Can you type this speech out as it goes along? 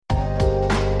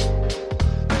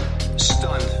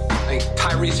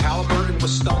Tyrese Halliburton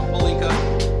was stunned, Malika.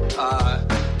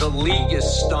 The league is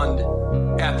stunned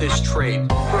at this trade.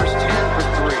 First 10 for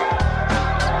 3.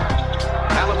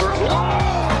 Halliburton.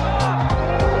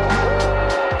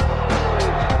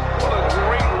 What a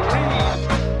great read.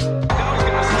 Now he's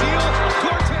going to steal.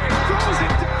 Cortez throws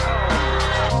it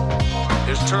down.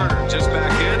 Here's Turner just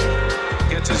back in.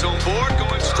 Gets his own board,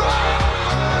 going strong.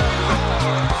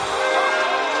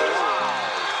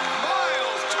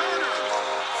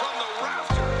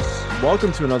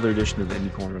 Welcome to another edition of the Indy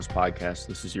Corners podcast.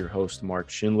 This is your host, Mark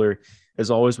Schindler.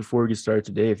 As always, before we get started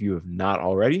today, if you have not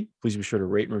already, please be sure to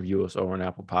rate and review us over on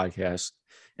Apple Podcasts.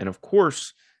 And of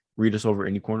course, read us over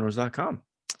at IndyCorners.com.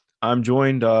 I'm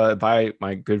joined by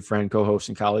my good friend, co-host,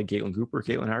 and colleague, Caitlin Cooper.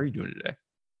 Caitlin, how are you doing today?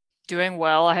 Doing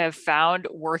well. I have found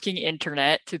working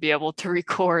internet to be able to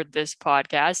record this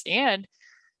podcast. And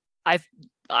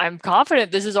I'm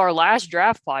confident this is our last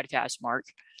draft podcast, Mark.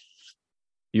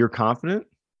 You're confident?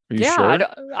 Yeah, sure?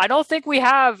 I don't think we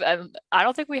have. I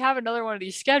don't think we have another one of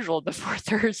these scheduled before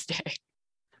Thursday.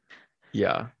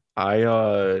 Yeah,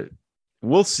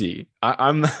 we'll see.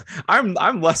 I'm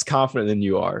less confident than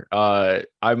you are.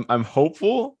 I'm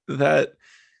hopeful that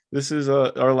this is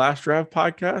our last draft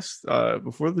podcast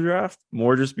before the draft.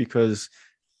 More just because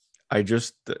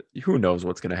who knows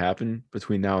what's going to happen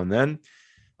between now and then.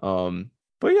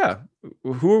 But yeah,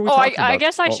 who are we? talking about? I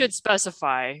guess I should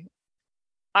specify.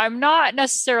 I'm not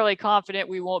necessarily confident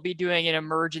we won't be doing an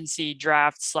emergency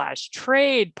draft /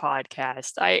 trade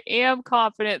podcast. I am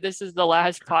confident this is the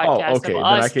last podcast of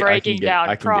us breaking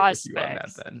down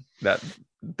prospects. That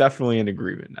definitely in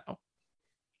agreement now.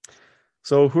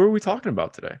 So who are we talking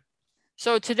about today?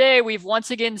 So today we've once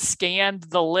again scanned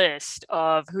the list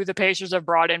of who the Pacers have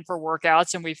brought in for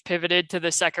workouts, and we've pivoted to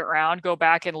the second round. Go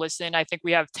back and listen. I think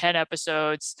we have 10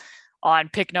 episodes on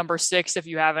pick number 6, if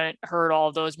you haven't heard all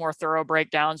of those more thorough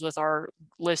breakdowns with our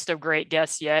list of great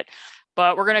guests yet.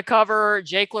 But we're going to cover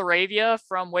Jake LaRavia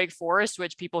from Wake Forest,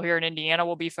 which people here in Indiana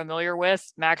will be familiar with,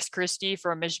 Max Christie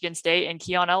from Michigan State, and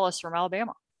Keon Ellis from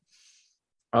Alabama.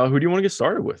 Who do you want to get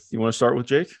started with? You want to start with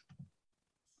Jake?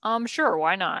 Sure.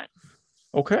 Why not?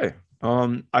 Okay.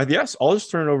 Yes, I'll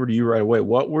just turn it over to you right away.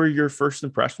 What were your first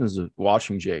impressions of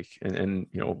watching Jake and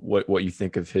you know, what you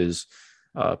think of his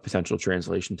potential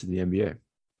translation to the NBA?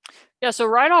 Yeah, so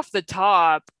right off the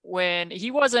top, when he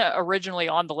wasn't originally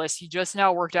on the list, he just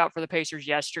now worked out for the Pacers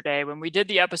yesterday. When we did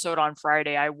the episode on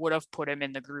Friday, I would have put him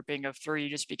in the grouping of 3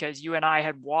 just because you and I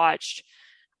had watched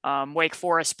Wake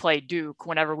Forest play Duke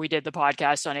whenever we did the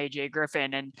podcast on AJ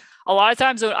Griffin. And a lot of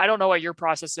times, I don't know what your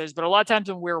process is, but a lot of times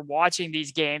when we're watching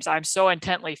these games, I'm so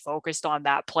intently focused on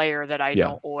that player that I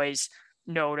don't always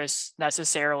notice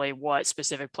necessarily what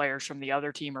specific players from the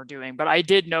other team are doing. But I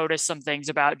did notice some things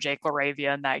about Jake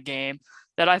LaRavia in that game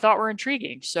that I thought were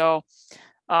intriguing. So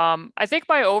I think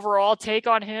my overall take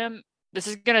on him, this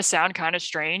is going to sound kind of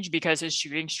strange because his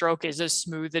shooting stroke is as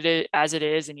smooth as it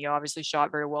is. And he obviously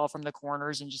shot very well from the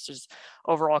corners and just his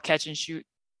overall catch and shoot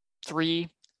 3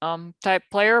 type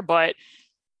player. But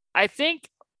I think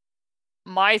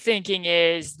my thinking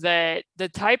is that the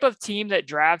type of team that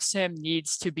drafts him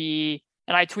needs to be,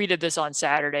 and I tweeted this on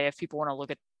Saturday if people want to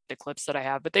look at the clips that I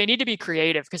have, but they need to be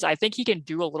creative because I think he can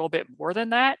do a little bit more than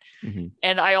that. Mm-hmm.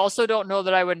 And I also don't know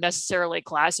that I would necessarily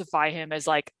classify him as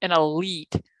like an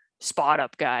elite spot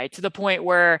up guy, to the point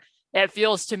where it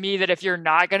feels to me that if you're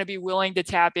not going to be willing to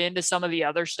tap into some of the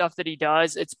other stuff that he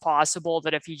does, it's possible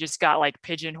that if he just got like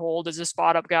pigeonholed as a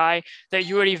spot up guy, that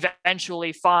you would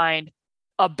eventually find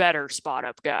a better spot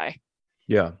up guy.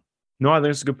 Yeah, no, I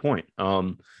think it's a good point.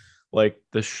 Like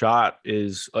the shot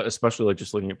is, especially like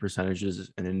just looking at percentages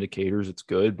and indicators, it's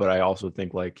good. But I also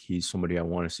think like he's somebody I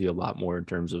want to see a lot more in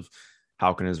terms of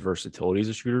how can his versatility as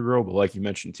a shooter grow. But like you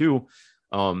mentioned too,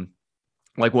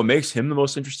 like what makes him the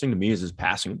most interesting to me is his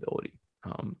passing ability.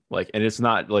 And it's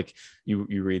not like you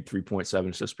read 3.7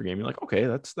 assists per game. You're like, okay,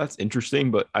 that's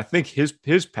interesting. But I think his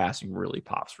passing really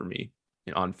pops for me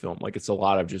on film. Like it's a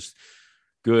lot of just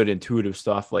good intuitive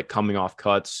stuff, like coming off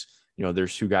cuts. You know,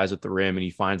 there's 2 guys at the rim and he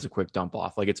finds a quick dump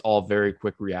off. Like it's all very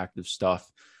quick reactive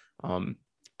stuff. I'm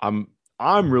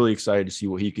really excited to see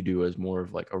what he could do as more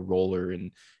of like a roller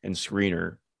and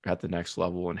screener at the next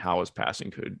level and how his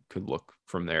passing could look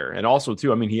from there. And also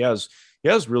too, I mean, he has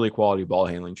really quality ball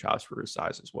handling shots for his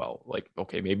size as well. Like,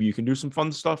 okay, maybe you can do some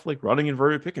fun stuff like running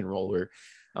inverted pick and roll or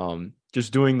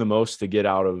just doing the most to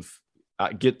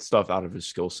get stuff out of his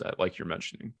skill set, like you're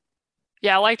mentioning.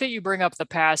 Yeah, I like that you bring up the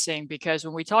passing because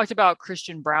when we talked about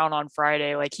Christian Braun on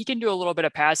Friday, like he can do a little bit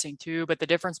of passing too, but the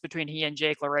difference between he and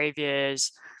Jake LaRavia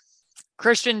is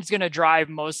Christian's going to drive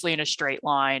mostly in a straight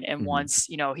line. And once,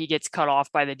 he gets cut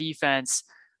off by the defense,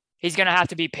 he's going to have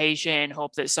to be patient and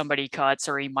hope that somebody cuts,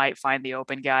 or he might find the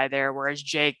open guy there. Whereas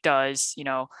Jake does,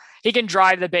 he can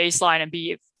drive the baseline and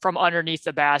be from underneath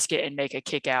the basket and make a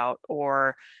kick out,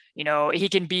 or, he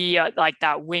can be like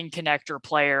that wing connector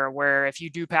player where if you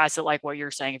do pass it, like what you're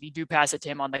saying, if you do pass it to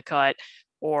him on the cut,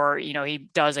 or, he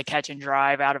does a catch and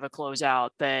drive out of a closeout,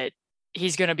 that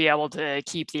he's going to be able to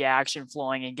keep the action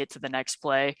flowing and get to the next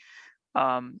play.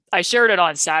 I shared it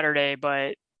on Saturday,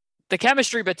 but the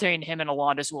chemistry between him and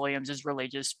Alondes Williams is really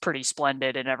just pretty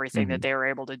splendid in everything that they were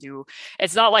able to do.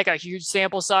 It's not like a huge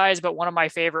sample size, but one of my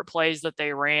favorite plays that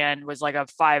they ran was like a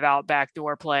 5-out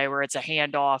backdoor play where it's a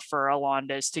handoff for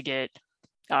Alondes to get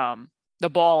the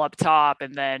ball up top,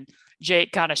 and then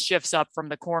Jake kind of shifts up from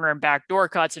the corner and backdoor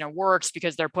cuts, and it works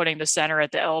because they're putting the center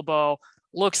at the elbow.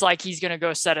 Looks like he's going to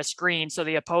go set a screen so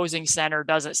the opposing center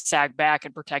doesn't sag back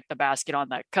and protect the basket on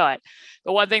that cut.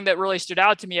 The one thing that really stood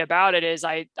out to me about it is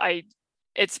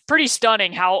it's pretty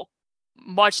stunning how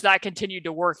much that continued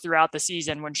to work throughout the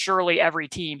season when surely every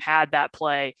team had that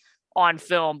play on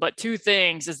film. But two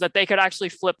things is that they could actually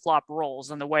flip-flop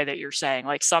roles in the way that you're saying.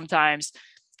 Like sometimes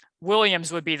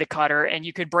Williams would be the cutter and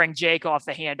you could bring Jake off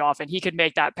the handoff and he could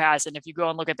make that pass. And if you go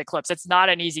and look at the clips, it's not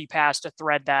an easy pass to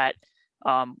thread that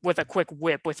with a quick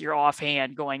whip with your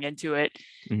offhand going into it.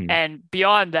 And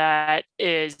beyond that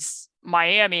is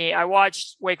Miami. I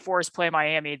watched Wake Forest play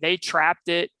Miami. They trapped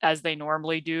it as they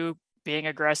normally do, being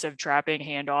aggressive, trapping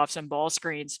handoffs and ball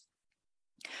screens.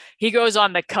 He goes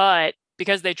on the cut.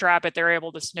 Because they trap it, they're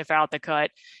able to sniff out the cut.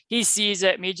 He sees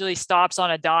it, immediately stops on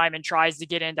a dime and tries to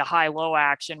get into high-low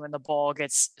action when the ball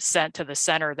gets sent to the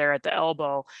center there at the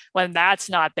elbow. When that's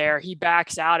not there, he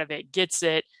backs out of it, gets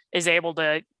it, is able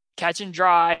to catch and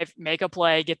drive, make a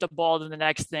play, get the ball to the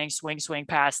next thing, swing,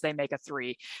 pass, they make a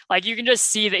three. Like you can just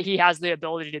see that he has the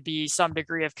ability to be some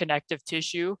degree of connective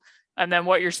tissue. And then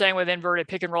what you're saying with inverted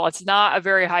pick and roll, it's not a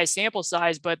very high sample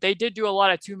size, but they did do a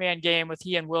lot of two-man game with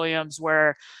he and Williams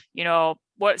where,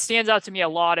 what stands out to me a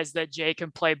lot is that Jay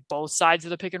can play both sides of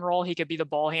the pick and roll. He could be the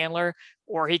ball handler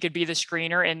or he could be the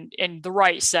screener in the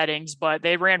right settings, but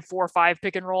they ran 4-5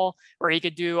 pick and roll where he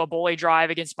could do a bully drive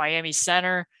against Miami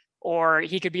center, or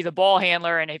he could be the ball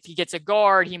handler. And if he gets a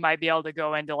guard, he might be able to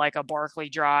go into like a Barkley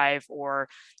drive or,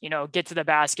 get to the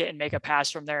basket and make a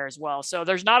pass from there as well. So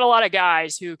there's not a lot of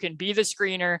guys who can be the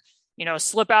screener,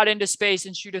 slip out into space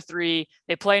and shoot a three.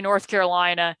 They play North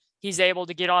Carolina. He's able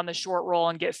to get on the short roll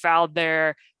and get fouled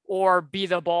there, or be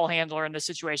the ball handler in the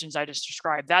situations I just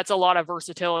described. That's a lot of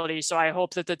versatility. So I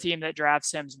hope that the team that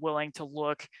drafts him is willing to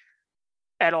look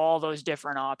at all those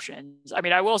different options. I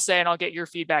mean, I will say, and I'll get your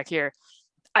feedback here,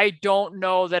 I don't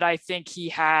know that I think he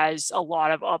has a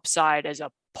lot of upside as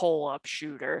a pull-up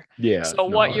shooter. Yeah. So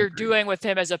what you're doing with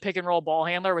him as a pick and roll ball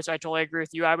handler, which I totally agree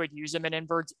with you, I would use him in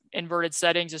inverted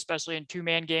settings, especially in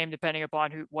two-man game, depending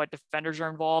upon what defenders are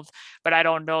involved. But I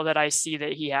don't know that I see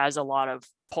that he has a lot of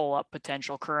pull-up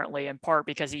potential currently, in part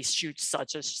because he shoots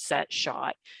such a set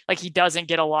shot. Like he doesn't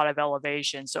get a lot of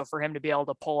elevation. So for him to be able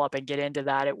to pull up and get into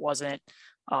that, it wasn't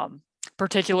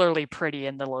particularly pretty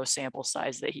in the low sample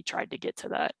size that he tried to get to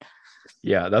that.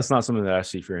 Yeah, that's not something that I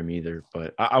see for him either.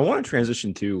 But I want to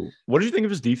transition to, what did you think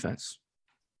of his defense?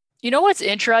 What's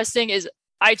interesting is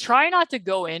I try not to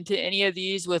go into any of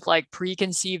these with like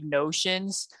preconceived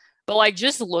notions, but like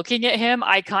just looking at him,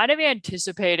 I kind of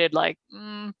anticipated like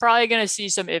probably going to see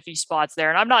some iffy spots there.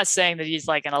 And I'm not saying that he's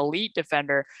like an elite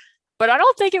defender, but I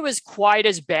don't think it was quite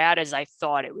as bad as I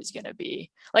thought it was going to be.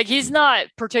 Like he's not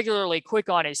particularly quick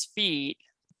on his feet,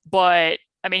 but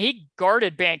I mean, he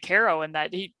guarded Banchero in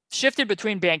that he shifted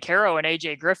between Banchero and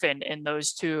AJ Griffin in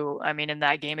those two. I mean, in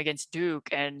that game against Duke.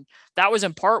 And that was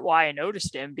in part why I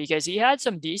noticed him, because he had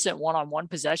some decent one-on-one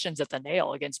possessions at the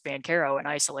nail against Banchero in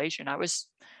isolation. I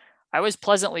was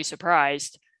pleasantly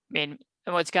surprised. I mean,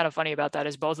 and what's kind of funny about that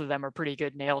is both of them are pretty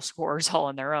good nail scorers all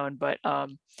on their own. But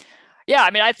yeah,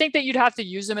 I mean, I think that you'd have to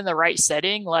use them in the right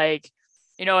setting. Like,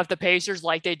 if the Pacers,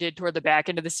 like they did toward the back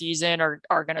end of the season, are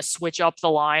going to switch up the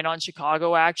line on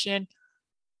Chicago action,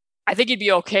 I think he'd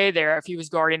be okay there if he was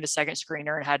guarding the second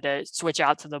screener and had to switch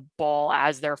out to the ball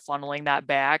as they're funneling that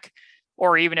back.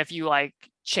 Or even if you like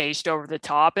chased over the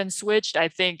top and switched, I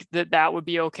think that would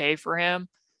be okay for him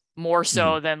more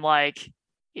so than like,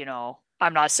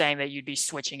 I'm not saying that you'd be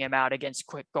switching him out against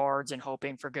quick guards and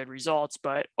hoping for good results,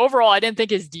 but overall, I didn't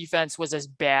think his defense was as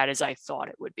bad as I thought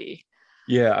it would be.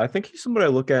 Yeah, I think he's somebody I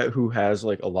look at who has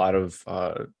like a lot of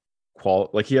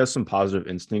like he has some positive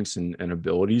instincts and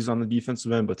abilities on the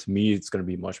defensive end, but to me, it's going to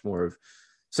be much more of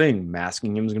saying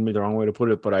masking him is going to be the wrong way to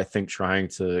put it, but I think trying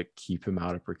to keep him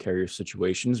out of precarious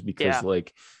situations because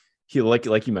like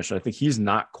like you mentioned, I think he's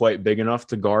not quite big enough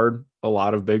to guard a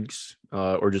lot of bigs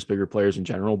or just bigger players in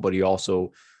general, but he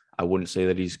also, I wouldn't say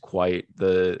that he's quite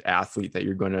the athlete that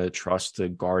you're going to trust to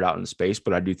guard out in space,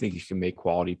 but I do think he can make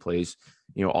quality plays,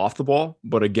 off the ball.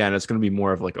 But again, it's going to be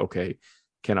more of like, okay,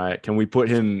 can we put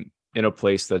him in a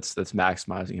place that's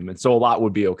maximizing him? And so a lot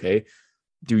would be, okay,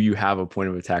 do you have a point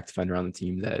of attack defender on the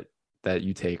team that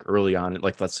you take early on?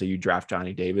 Like, let's say you draft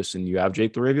Johnny Davis and you have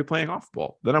Jake LaRavia playing off the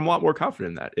ball, then I'm a lot more confident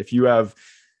in that. If you have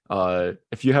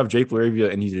Jake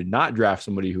LaRavia and you did not draft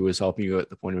somebody who is helping you at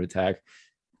the point of attack,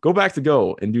 go back to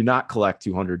go and do not collect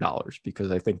 $200,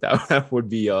 because I think that would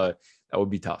be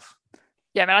tough.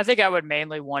 Yeah, I mean, I think I would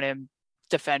mainly want him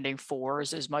defending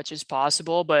fours as much as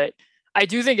possible, but I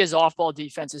do think his off-ball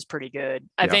defense is pretty good.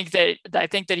 I think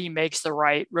that he makes the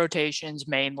right rotations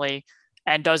mainly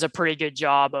and does a pretty good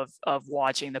job of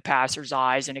watching the passer's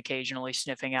eyes and occasionally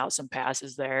sniffing out some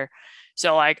passes there.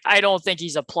 So like, I don't think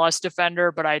he's a plus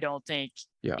defender, but I don't think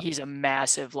he's a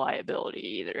massive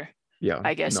liability either. Yeah,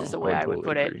 I guess is the way I would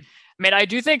put it. Agree. I mean, I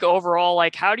do think overall,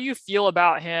 like, how do you feel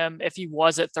about him if he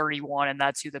was at 31 and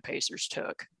that's who the Pacers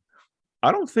took?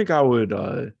 I don't think I would.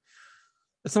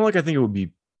 It's not like I think it would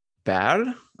be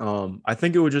bad. I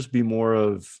think it would just be more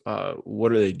of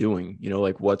what are they doing?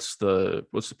 Like what's the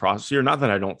process here? Not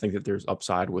that I don't think that there's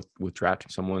upside with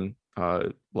drafting someone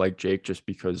like Jake just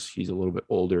because he's a little bit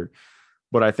older,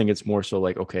 but I think it's more so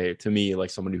like, okay, to me, like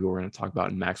somebody who we're going to talk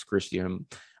about in Max Christian,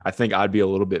 I think I'd be a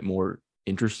little bit more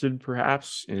interested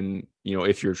perhaps in,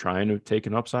 if you're trying to take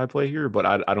an upside play here, but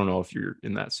I don't know if you're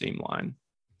in that same line.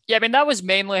 Yeah, I mean, that was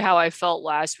mainly how I felt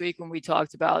last week when we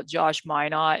talked about Josh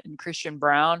Minott and Christian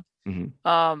Braun.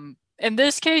 Mm-hmm. In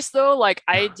this case, though, like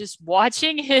I just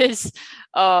watching his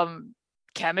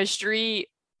chemistry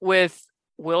with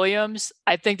Williams,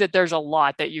 I think that there's a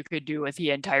lot that you could do with he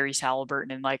and Tyrese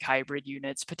Halliburton in like hybrid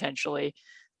units potentially.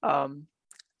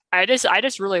 I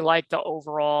just really like the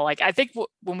overall, like, I think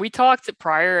when we talked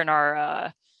prior in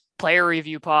our player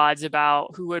review pods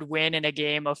about who would win in a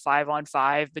game of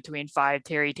 5-on-5 between 5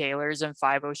 Terry Taylors and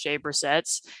 5 O'Shea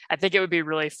Brissett's, I think it would be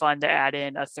really fun to add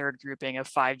in a third grouping of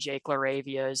 5 Jake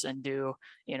LaRavias and do,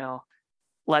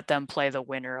 let them play the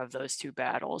winner of those two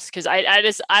battles. Cause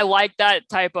I like that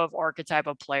type of archetype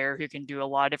of player who can do a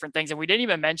lot of different things. And we didn't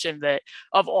even mention that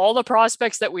of all the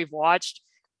prospects that we've watched,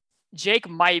 Jake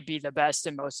might be the best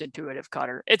and most intuitive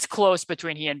cutter. It's close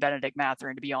between he and Benedict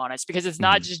Mathurin, to be honest, because it's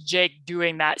not just Jake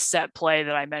doing that set play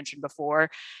that I mentioned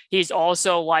before. He's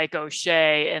also like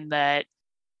O'Shea in that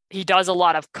he does a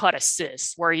lot of cut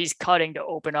assists where he's cutting to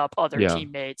open up other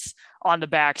teammates on the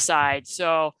backside.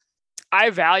 So I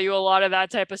value a lot of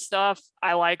that type of stuff.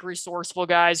 I like resourceful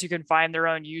guys who can find their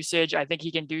own usage. I think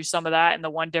he can do some of that. And the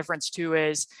one difference too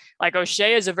is like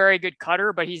O'Shea is a very good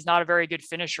cutter, but he's not a very good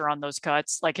finisher on those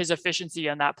cuts. Like his efficiency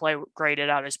on that play graded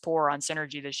out as poor on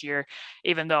Synergy this year,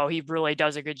 even though he really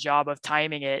does a good job of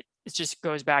timing it. It just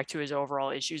goes back to his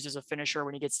overall issues as a finisher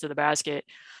when he gets to the basket.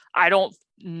 I don't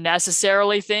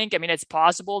necessarily think, I mean, it's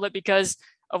possible that because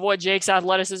of what Jake's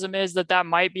athleticism is, that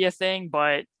might be a thing,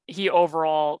 but he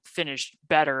overall finished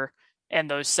better in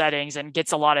those settings and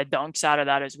gets a lot of dunks out of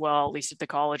that as well, at least at the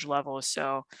college level.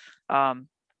 So I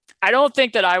don't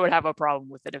think that I would have a problem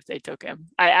with it if they took him.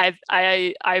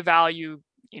 I value,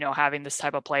 having this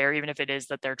type of player, even if it is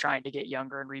that they're trying to get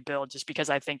younger and rebuild, just because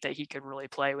I think that he could really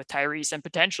play with Tyrese and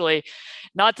potentially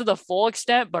not to the full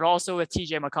extent, but also with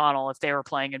TJ McConnell. If they were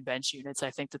playing in bench units,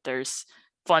 I think that there's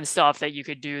fun stuff that you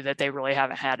could do that they really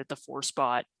haven't had at the 4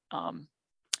 spot.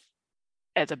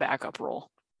 At the backup role.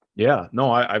 Yeah,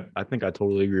 no, I think I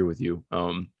totally agree with you.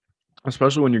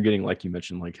 Especially when you're getting, like you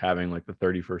mentioned, like having like the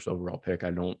 31st overall pick.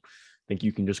 I don't think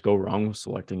you can just go wrong with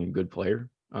selecting a good player.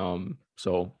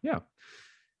 So yeah.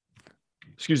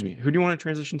 Excuse me. Who do you want to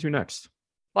transition to next?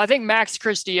 Well, I think Max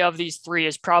Christie of these 3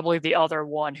 is probably the other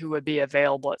one who would be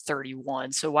available at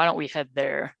 31. So why don't we head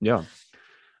there? Yeah.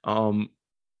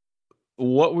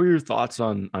 What were your thoughts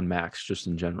on Max just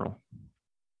in general?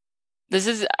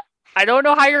 I don't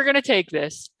know how you're going to take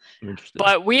this,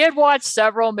 but we had watched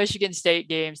several Michigan State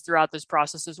games throughout this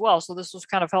process as well. So this was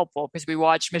kind of helpful because we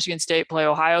watched Michigan State play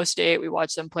Ohio State. We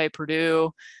watched them play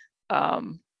Purdue.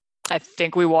 I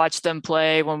think we watched them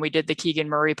play when we did the Keegan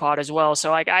Murray pod as well. So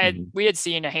like we had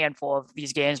seen a handful of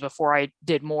these games before I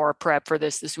did more prep for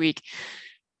this week.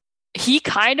 He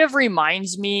kind of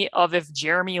reminds me of if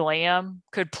Jeremy Lamb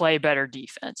could play better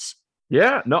defense.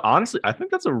 Yeah, no, honestly, I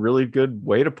think that's a really good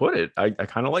way to put it. I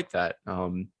kind of like that. I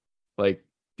like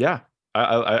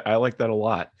that a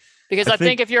lot. Because I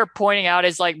think if you're pointing out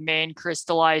his like main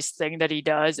crystallized thing that he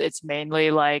does, it's mainly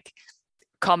like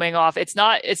coming off. It's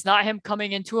not him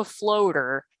coming into a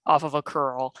floater off of a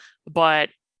curl, but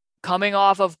coming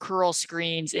off of curl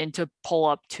screens into pull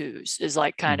up twos is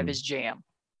like kind of Mhm. his jam.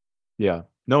 Yeah,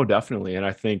 no, definitely. And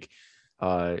I think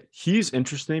he's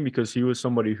interesting because he was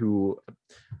somebody who,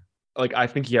 like, I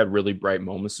think he had really bright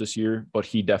moments this year, but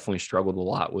he definitely struggled a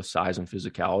lot with size and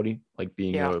physicality, like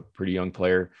being Yeah. a pretty young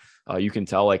player. You can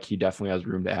tell like he definitely has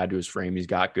room to add to his frame. He's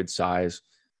got good size,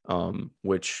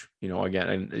 which, you know, again,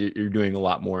 and you're doing a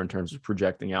lot more in terms of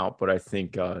projecting out, but I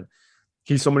think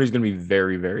he's somebody who's going to be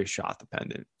very, very shot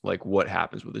dependent, like what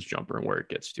happens with his jumper and where it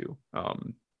gets to.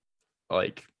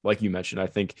 Like you mentioned, I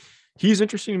think he's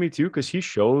interesting to me too, because he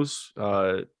shows,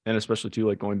 and especially too,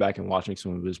 like going back and watching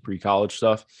some of his pre-college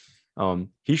stuff,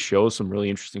 he shows some really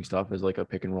interesting stuff as like a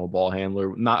pick and roll ball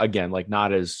handler. Not again, like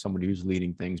not as somebody who's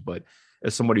leading things, but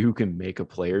as somebody who can make a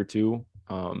play or two.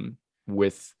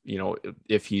 With, you know,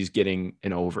 if he's getting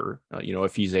an over, you know,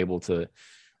 if he's able to,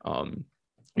 um,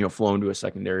 you know, flow into a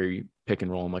secondary pick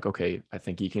and roll. I'm like, okay, I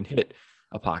think he can hit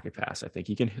a pocket pass. I think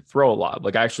he can throw a lob.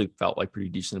 Like I actually felt like pretty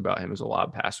decent about him as a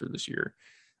lob passer this year.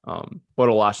 But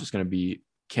a lot's just going to be,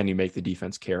 can he make the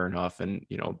defense care enough? And,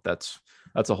 you know, that's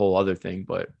a whole other thing.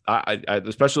 But I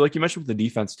especially like you mentioned with the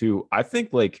defense too, I think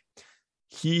like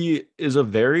he is a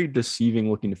very deceiving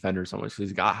looking defender. So much.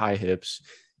 He's got high hips.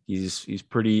 He's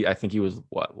pretty, I think he was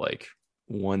what, like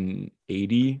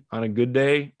 180 on a good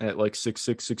day at like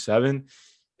 6'6", 6'7".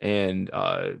 And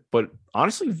but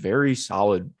honestly, very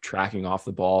solid tracking off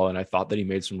the ball. And I thought that he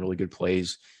made some really good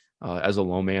plays as a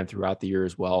low man throughout the year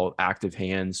as well. Active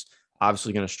hands,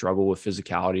 obviously going to struggle with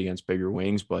physicality against bigger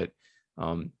wings, but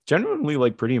generally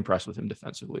like pretty impressed with him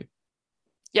defensively.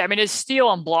 Yeah, I mean, his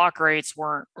steal and block rates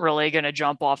weren't really going to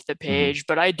jump off the page,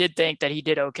 but I did think that he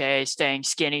did okay staying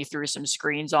skinny through some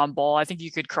screens on ball. I think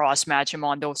you could cross match him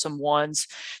onto some ones.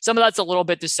 Some of that's a little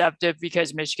bit deceptive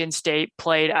because Michigan State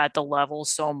played at the level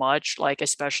so much, like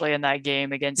especially in that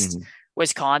game against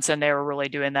Wisconsin, they were really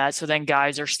doing that. So then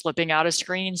guys are slipping out of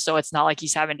screens. So it's not like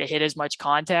he's having to hit as much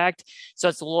contact. So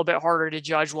it's a little bit harder to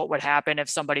judge what would happen if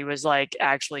somebody was like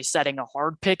actually setting a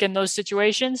hard pick in those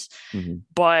situations.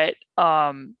 But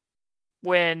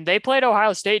when they played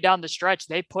Ohio State down the stretch,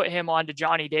 they put him on to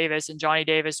Johnny Davis, and Johnny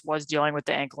Davis was dealing with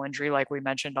the ankle injury. Like we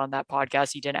mentioned on that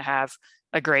podcast, he didn't have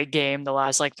a great game the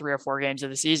last like 3 or 4 games of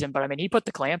the season, but I mean, he put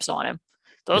the clamps on him.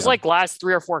 Those like last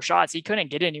 3 or 4 shots, he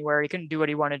couldn't get anywhere. He couldn't do what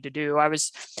he wanted to do. I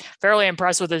was fairly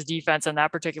impressed with his defense in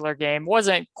that particular game.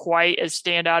 Wasn't quite as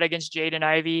standout against Jaden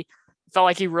Ivey. Felt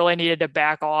like he really needed to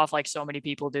back off like so many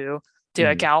people do to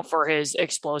account for his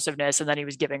explosiveness. And then he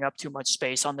was giving up too much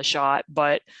space on the shot.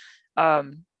 But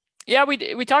yeah,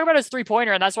 we talk about his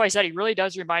 3-pointer, and that's why I said he really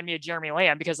does remind me of Jeremy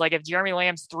Lamb, because like if Jeremy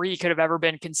Lamb's 3 could have ever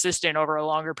been consistent over a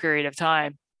longer period of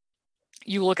time,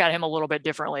 you look at him a little bit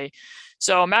differently.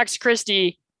 So Max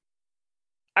Christie,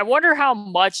 I wonder how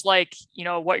much, like, you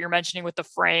know, what you're mentioning with the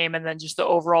frame and then just the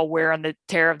overall wear and the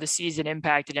tear of the season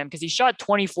impacted him, because he shot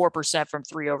 24% from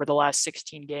 3 over the last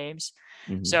 16 games.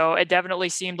 So it definitely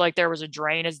seemed like there was a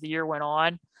drain as the year went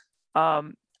on. I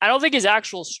don't think his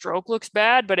actual stroke looks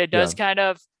bad, but it does kind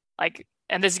of like,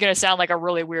 and this is going to sound like a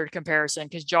really weird comparison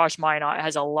because Josh Minot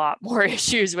has a lot more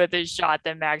issues with his shot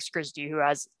than Max Christie, who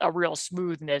has a real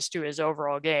smoothness to his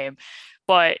overall game.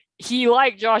 But he,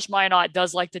 like Josh Minot,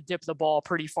 does like to dip the ball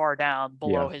pretty far down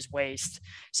below his waist.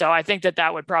 So I think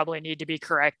that would probably need to be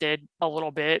corrected a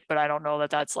little bit, but I don't know that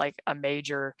that's like a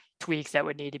major tweak that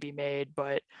would need to be made.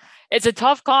 But it's a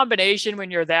tough combination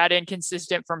when you're that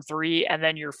inconsistent from 3 and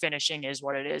then your finishing is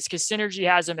what it is, because Synergy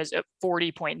has him as at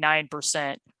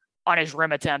 40.9% on his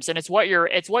rim attempts. And it's what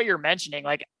you're mentioning.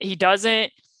 Like, he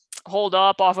doesn't hold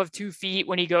up off of 2 feet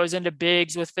when he goes into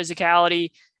bigs with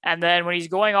physicality. And then when he's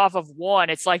going off of 1,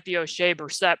 it's like the O'Shea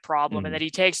Brissett problem, and that he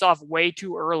takes off way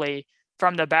too early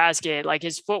from the basket. Like,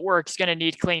 his footwork's going to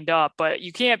need cleaned up, but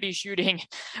you can't be shooting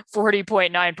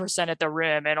 40.9% at the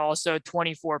rim and also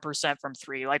 24% from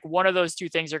 3. Like, one of those 2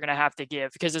 things are going to have to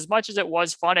give, because as much as it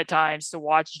was fun at times to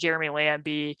watch Jeremy Lamb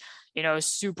be, you know,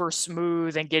 super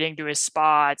smooth and getting to his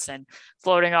spots and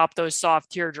floating up those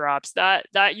soft teardrops,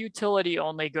 that utility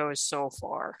only goes so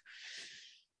far.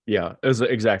 Yeah,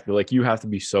 exactly. Like, you have to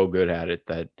be so good at it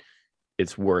that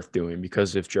it's worth doing,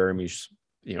 because if Jeremy's,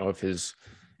 you know,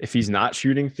 if he's not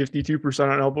shooting 52%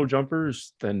 on elbow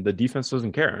jumpers, then the defense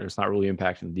doesn't care, and it's not really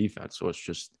impacting the defense. So it's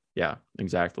just, yeah,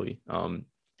 exactly. And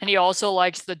he also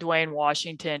likes the Dwayne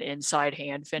Washington inside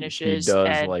hand finishes. He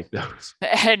does like those.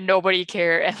 And nobody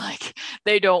care. And like,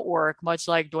 they don't work, much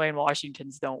like Dwayne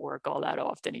Washington's don't work all that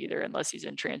often either, unless he's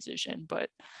in transition. But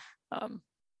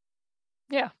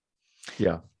yeah.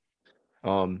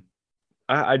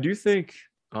 I do think,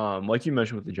 like you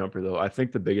mentioned with the jumper, though, I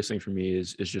think the biggest thing for me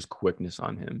is just quickness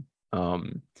on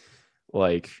him.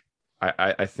 Like,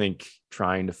 I think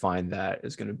trying to find that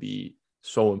is going to be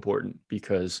so important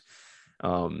because,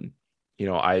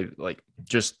 I like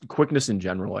just quickness in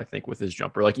general. I think with his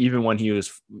jumper, like even when he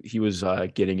was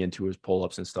getting into his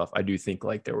pull-ups and stuff, I do think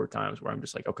like there were times where I'm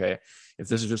just like, okay, if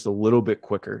this is just a little bit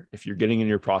quicker, if you're getting in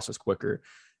your process quicker,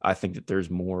 I think that there's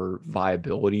more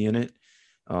viability in it.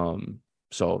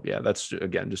 So yeah, that's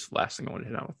again, just the last thing I want to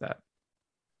hit on with that.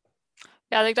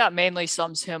 Yeah, I think that mainly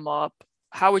sums him up.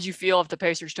 How would you feel if the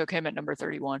Pacers took him at number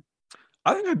 31?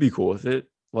 I think I'd be cool with it.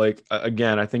 Like,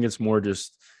 again, I think it's more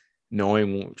just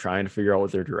trying to figure out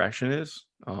what their direction is.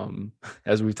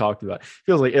 As we've talked about, it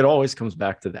feels like it always comes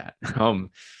back to that.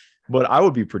 But I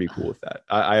would be pretty cool with that.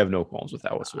 I have no qualms with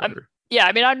that whatsoever.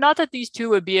 I'm not that these two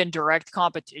would be in direct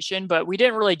competition, but we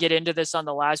didn't really get into this on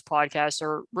the last podcast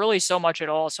or really so much at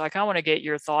all. So I kind of want to get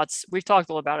your thoughts. We've talked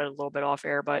a little about it a little bit off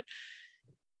air, but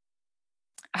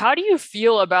how do you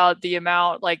feel about the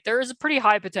amount, like there is a pretty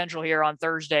high potential here on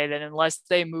Thursday that unless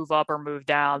they move up or move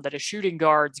down, that a shooting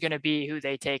guard is going to be who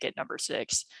they take at number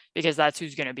 6, because that's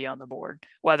who's going to be on the board,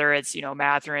 whether it's,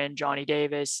 Mathurin, Johnny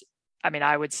Davis. I mean,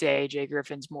 I would say Jay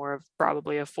Griffin's more of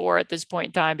probably a 4 at this point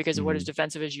in time because of what his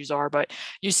defensive issues are, but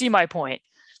you see my point.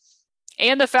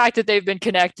 And the fact that they've been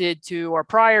connected to, or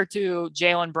prior to,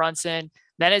 Jalen Brunson.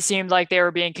 Then it seemed like they were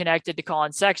being connected to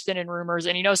Colin Sexton and rumors.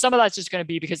 And, some of that's just going to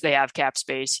be because they have cap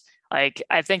space. Like,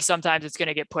 I think sometimes it's going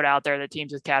to get put out there that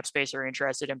teams with cap space are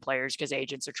interested in players because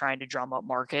agents are trying to drum up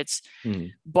markets.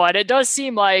 But it does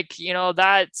seem like,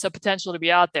 that's a potential to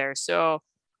be out there. So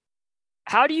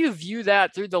how do you view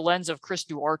that through the lens of Chris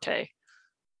Duarte?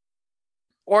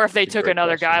 Or if they took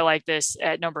another guy like this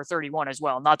at number 31 as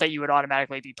well, not that you would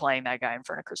automatically be playing that guy in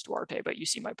front of Chris Duarte, but you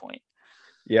see my point.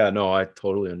 Yeah, no, I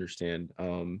totally understand.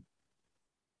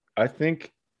 I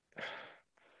think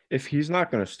if he's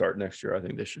not going to start next year, I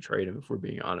think they should trade him, if we're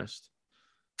being honest.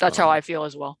 That's how I feel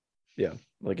as well. Yeah.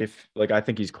 I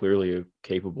think he's clearly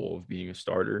capable of being a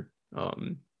starter.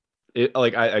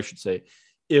 I should say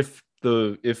if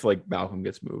Malcolm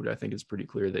gets moved, I think it's pretty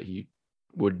clear that he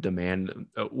would demand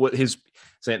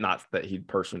not that he'd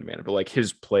personally demand it, but like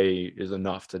his play is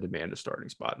enough to demand a starting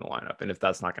spot in the lineup. And if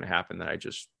that's not going to happen, then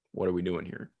what are we doing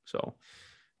here? So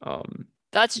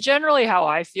that's generally how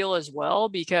I feel as well,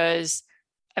 because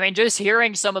just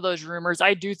hearing some of those rumors,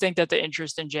 I do think that the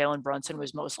interest in Jalen Brunson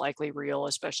was most likely real,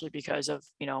 especially because of,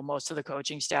 most of the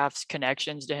coaching staff's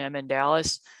connections to him in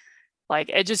Dallas. Like,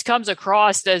 it just comes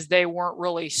across as they weren't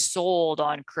really sold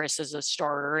on Chris as a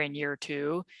starter in year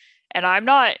 2. And I'm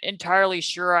not entirely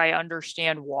sure I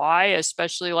understand why,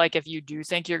 especially like if you do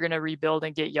think you're going to rebuild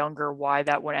and get younger, why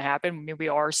that wouldn't happen. We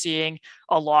are seeing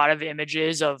a lot of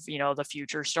images of, the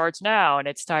future starts now, and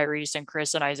it's Tyrese and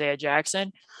Chris and Isaiah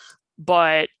Jackson.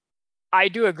 But I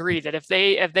do agree that if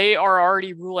they are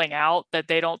already ruling out that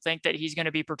they don't think that he's going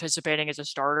to be participating as a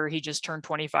starter, he just turned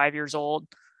 25 years old.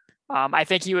 I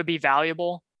think he would be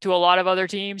valuable to a lot of other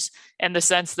teams in the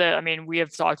sense that, we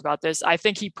have talked about this. I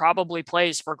think he probably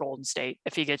plays for Golden State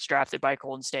if he gets drafted by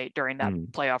Golden State during that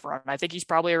playoff run. I think he's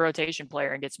probably a rotation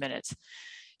player and gets minutes.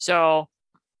 So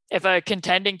if a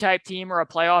contending type team or a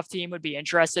playoff team would be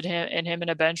interested in him in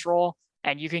a bench role,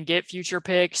 and you can get future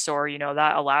picks, or,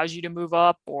 that allows you to move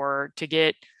up or to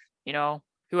get,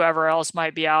 whoever else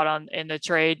might be out in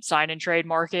the sign and trade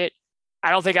market, I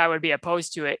don't think I would be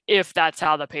opposed to it if that's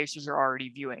how the Pacers are already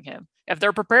viewing him. If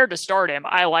they're prepared to start him,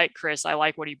 I like Chris. I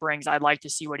like what he brings. I'd like to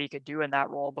see what he could do in that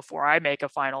role before I make a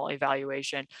final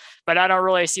evaluation. But I don't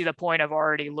really see the point of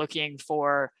already looking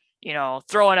for,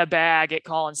 throwing a bag at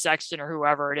Colin Sexton or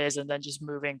whoever it is, and then just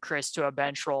moving Chris to a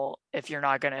bench role if you're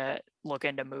not going to look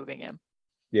into moving him.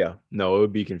 Yeah, no, it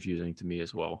would be confusing to me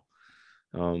as well.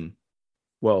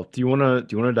 Well, do you want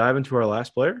to dive into our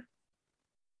last player?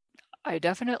 I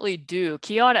definitely do.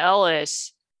 Keon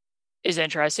Ellis is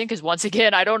interesting because, once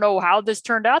again, I don't know how this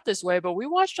turned out this way, but we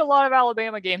watched a lot of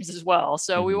Alabama games as well.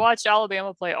 So we watched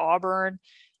Alabama play Auburn.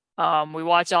 We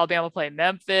watched Alabama play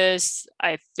Memphis.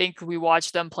 I think we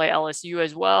watched them play LSU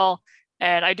as well.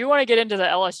 And I do want to get into the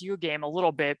LSU game a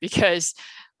little bit because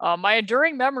my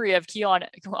enduring memory of Keon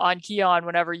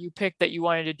whenever you picked that you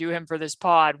wanted to do him for this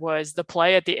pod was the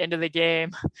play at the end of the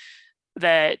game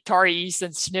that Tari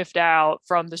Eason sniffed out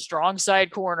from the strong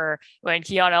side corner when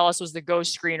Keon Ellis was the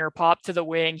ghost screener, popped to the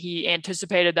wing. He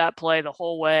anticipated that play the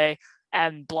whole way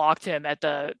and blocked him at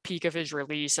the peak of his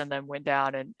release and then went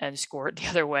down and scored the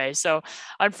other way. So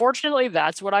unfortunately,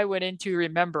 that's what I went into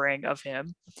remembering of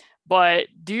him. But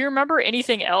do you remember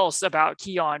anything else about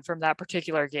Keon from that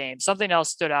particular game? Something else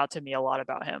stood out to me a lot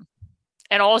about him.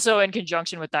 And also in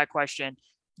conjunction with that question,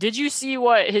 did you see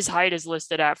what his height is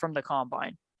listed at from the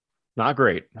combine? Not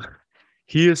great.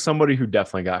 He is somebody who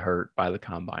definitely got hurt by the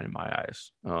combine in my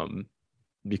eyes.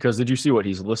 Because did you see what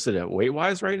he's listed at weight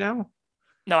wise right now?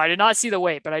 No, I did not see the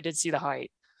weight, but I did see the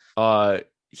height.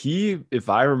 If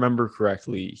I remember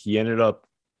correctly, he ended up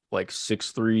like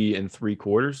 6'3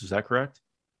 3/4. Is that correct?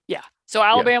 Yeah. So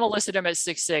Alabama listed him at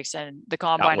 6'6", and the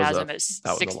combine has him at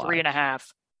 6'3.5".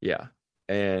 Yeah.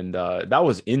 And that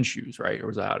was in shoes, right? Or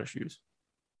was that out of shoes?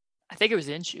 I think it was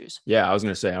in shoes. Yeah, I was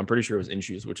gonna say, I'm pretty sure it was in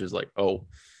shoes, which is like,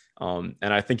 and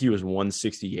I think he was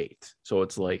 168. So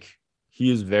it's like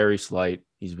he is very slight.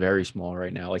 He's very small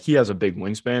right now. Like he has a big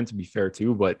wingspan, to be fair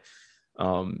too, but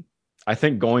I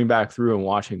think going back through and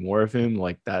watching more of him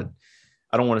like that,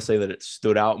 I don't want to say that it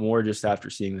stood out more just after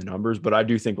seeing the numbers, but I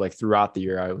do think like throughout the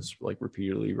year, I was like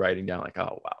repeatedly writing down like,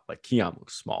 oh, wow, like Keon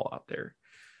looks small out there.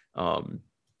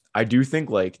 I do think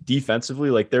like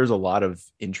defensively, like there's a lot of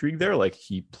intrigue there. Like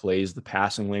he plays the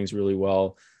passing lanes really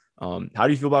well. How do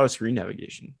you feel about his screen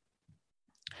navigation?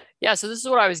 Yeah, so this is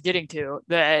what I was getting to,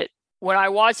 that when I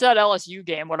watched that LSU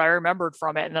game, what I remembered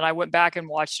from it, and then I went back and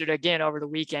watched it again over the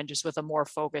weekend, just with a more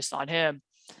focus on him,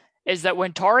 is that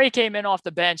when Tari came in off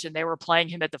the bench and they were playing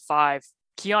him at the 5,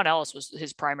 Keon Ellis was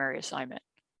his primary assignment.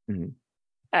 Mm-hmm.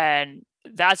 And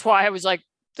that's why I was like,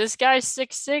 this guy's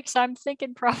 6'6". I'm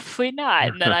thinking probably not.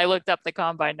 And then I looked up the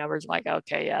combine numbers. I'm like,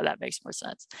 okay, yeah, that makes more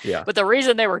sense. Yeah. But the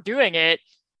reason they were doing it,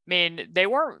 I mean, they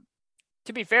weren't,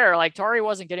 to be fair, like Tari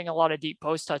wasn't getting a lot of deep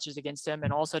post touches against him.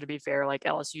 And also to be fair, like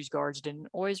LSU's guards didn't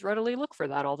always readily look for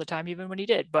that all the time, even when he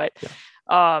did. But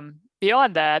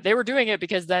beyond that, they were doing it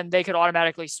because then they could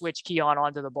automatically switch Keon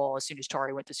onto the ball as soon as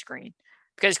Tari went to screen.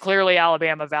 Because clearly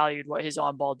Alabama valued what his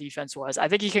on-ball defense was. I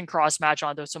think he can cross-match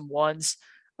onto some ones.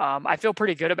 I feel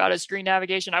pretty good about his screen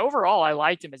navigation. I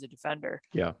liked him as a defender.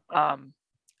 Yeah.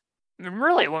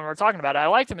 Really, when we're talking about it, I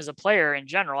liked him as a player in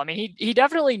general. I mean, he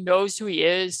definitely knows who he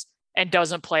is and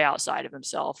doesn't play outside of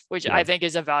himself, which I think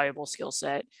is a valuable skill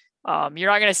set.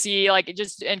 You're not going to see, like,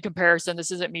 just in comparison,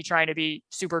 this isn't me trying to be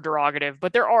super derogative,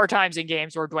 but there are times in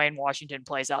games where Dwayne Washington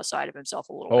plays outside of himself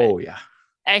a little bit. Oh, yeah.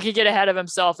 And can get ahead of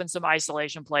himself in some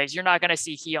isolation plays. You're not going to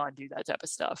see Keon do that type of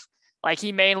stuff. Like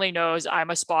he mainly knows I'm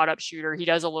a spot up shooter. He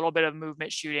does a little bit of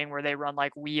movement shooting where they run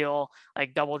like wheel,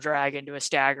 like double drag into a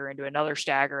stagger, into another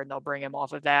stagger, and they'll bring him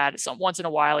off of that. Once in a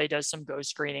while, he does some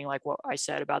ghost screening, like what I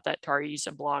said about that Tari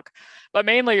Eason block. But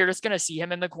mainly you're just going to see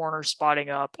him in the corner spotting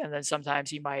up. And then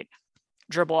sometimes he might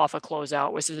dribble off a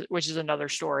closeout, which is another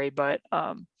story. But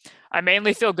I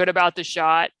mainly feel good about the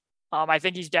shot. I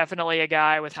think he's definitely a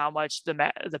guy with how much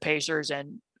the Pacers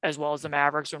and as well as the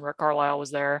Mavericks when Rick Carlisle was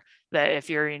there, that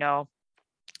if you're,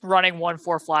 running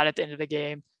 1-4 flat at the end of the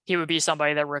game, he would be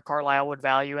somebody that Rick Carlisle would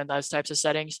value in those types of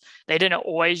settings. They didn't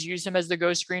always use him as the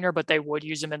ghost screener, but they would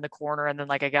use him in the corner. And then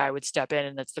like a guy would step in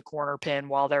and that's the corner pin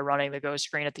while they're running the ghost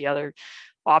screen at the other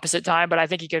opposite time. But I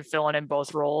think he could fill in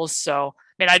both roles. So,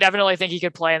 I definitely think he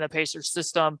could play in the Pacers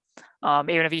system.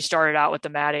 Even if he started out with the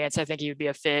Mad Ants, I think he would be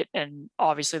a fit. And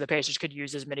obviously the Pacers could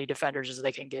use as many defenders as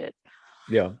they can get.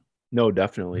 Yeah. No,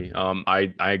 definitely.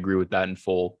 I agree with that in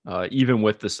full. Even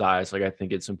with the size, like I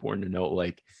think it's important to note,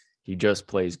 like he just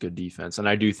plays good defense, and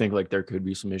I do think like there could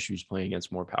be some issues playing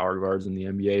against more power guards in the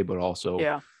NBA, but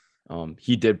also,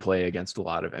 he did play against a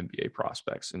lot of NBA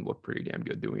prospects and looked pretty damn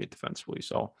good doing it defensively.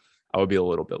 So I would be a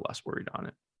little bit less worried on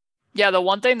it. Yeah, the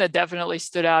one thing that definitely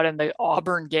stood out in the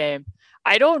Auburn game,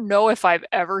 I don't know if I've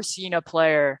ever seen a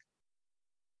player.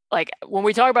 Like when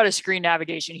we talk about his screen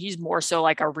navigation, he's more so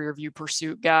like a rear view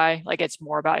pursuit guy. Like it's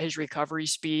more about his recovery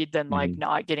speed than like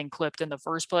not getting clipped in the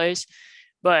first place.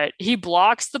 But he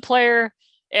blocks the player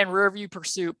in rear view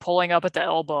pursuit, pulling up at the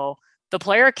elbow. The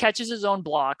player catches his own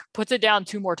block, puts it down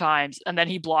 2 more times, and then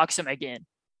he blocks him again.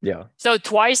 Yeah. So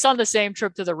twice on the same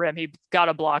trip to the rim, he got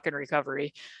a block in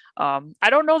recovery. I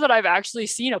don't know that I've actually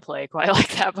seen a play quite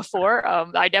like that before.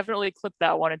 I definitely clipped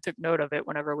that one and took note of it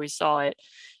whenever we saw it.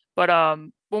 But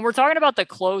when we're talking about the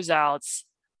closeouts,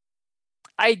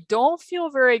 I don't feel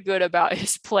very good about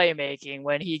his playmaking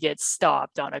when he gets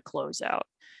stopped on a closeout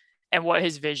and what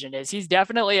his vision is. He's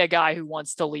definitely a guy who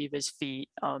wants to leave his feet,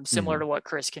 similar to what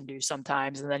Chris can do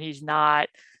sometimes. And then he's not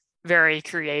very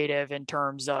creative in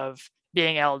terms of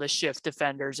being able to shift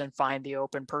defenders and find the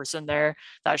open person there.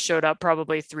 That showed up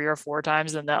probably 3 or 4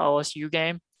 times in the LSU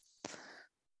game.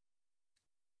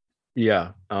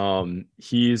 Yeah.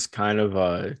 He's kind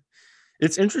of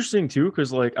it's interesting too,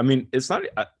 because like, it's not,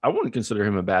 I wouldn't consider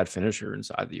him a bad finisher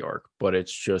inside the arc, but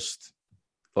it's just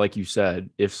like you said,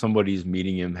 if somebody's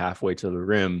meeting him halfway to the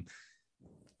rim,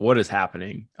 what is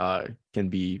happening can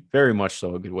be very much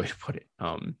so a good way to put it.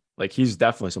 Like he's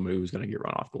definitely somebody who's going to get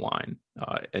run off the line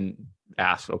and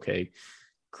ask, okay,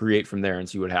 create from there and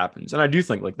see what happens. And I do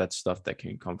think like that's stuff that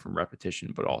can come from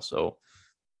repetition, but also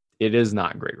it is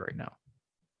not great right now.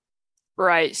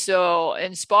 Right. So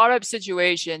in spot up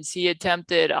situations, he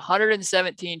attempted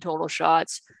 117 total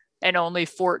shots and only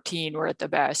 14 were at the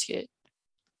basket.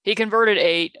 He converted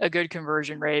 8, a good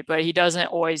conversion rate, but he doesn't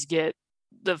always get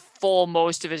the full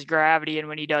most of his gravity. And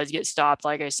when he does get stopped,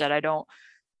 like I said, I don't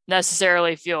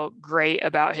necessarily feel great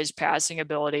about his passing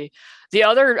ability. The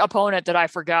other opponent that I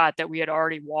forgot that we had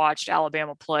already watched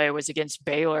Alabama play was against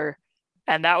Baylor.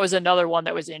 And that was another one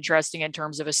that was interesting in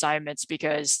terms of assignments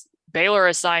because Baylor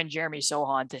assigned Jeremy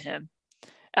Sohan to him.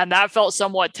 And that felt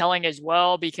somewhat telling as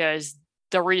well, because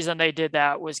the reason they did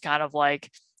that was kind of like,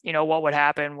 you know, what would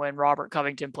happen when Robert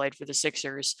Covington played for the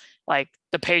Sixers. Like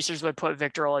the Pacers would put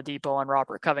Victor Oladipo on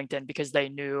Robert Covington because they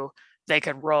knew they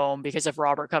could roam, because if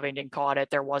Robert Covington caught it,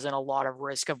 there wasn't a lot of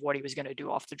risk of what he was going to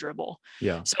do off the dribble.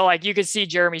 Yeah. So like you could see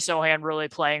Jeremy Sohan really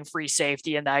playing free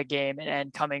safety in that game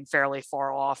and coming fairly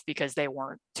far off because they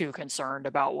weren't too concerned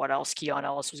about what else Keon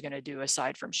Ellis was going to do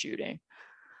aside from shooting.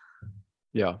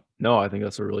 Yeah. No, I think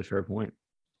that's a really fair point.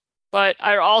 But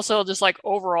I also just like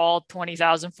overall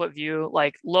 20,000 foot view,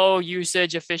 like low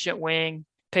usage, efficient wing,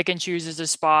 pick and chooses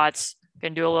his spots,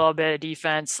 can do a little bit of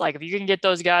defense. Like if you can get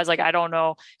those guys, like, I don't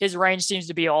know, his range seems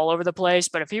to be all over the place,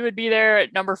 but if he would be there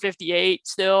at number 58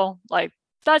 still, like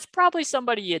that's probably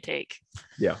somebody you take.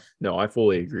 Yeah, no, I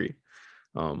fully agree.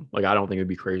 Like, I don't think it'd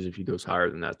be crazy if he goes higher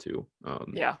than that too.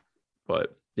 Yeah.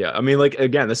 But yeah, I mean, like,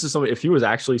 again, this is somebody, if he was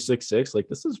actually 6'6", like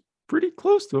this is pretty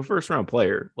close to a first round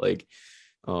player. Like,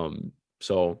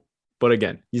 so, but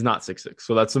again, he's not 6'6",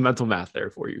 so that's the mental math there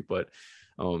for you. But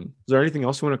is there anything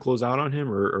else you want to close out on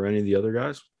him or any of the other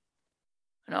guys?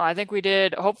 No, I think we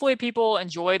did. Hopefully people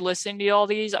enjoyed listening to all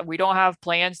these. We don't have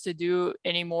plans to do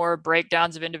any more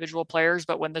breakdowns of individual players,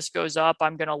 but when this goes up,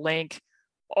 I'm going to link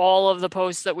all of the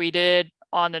posts that we did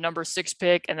on the number 6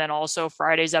 pick, and then also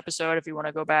Friday's episode if you want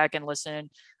to go back and listen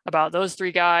about those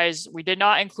 3 guys. We did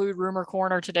not include Rumor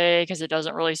Corner today because it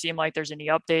doesn't really seem like there's any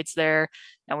updates there,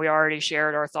 and we already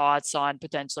shared our thoughts on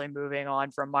potentially moving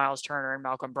on from Miles Turner and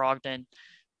Malcolm Brogdon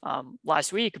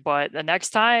last week. But the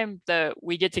next time that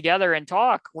we get together and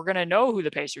talk, we're going to know who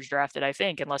the Pacers drafted, I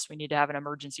think, unless we need to have an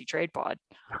emergency trade pod.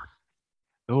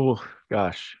 Oh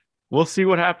gosh, we'll see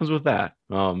what happens with that.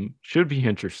 Should be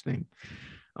interesting.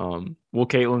 Well,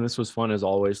 Caitlin, this was fun as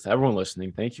always. To everyone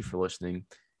listening, thank you for listening.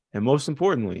 And most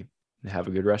importantly, have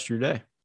a good rest of your day.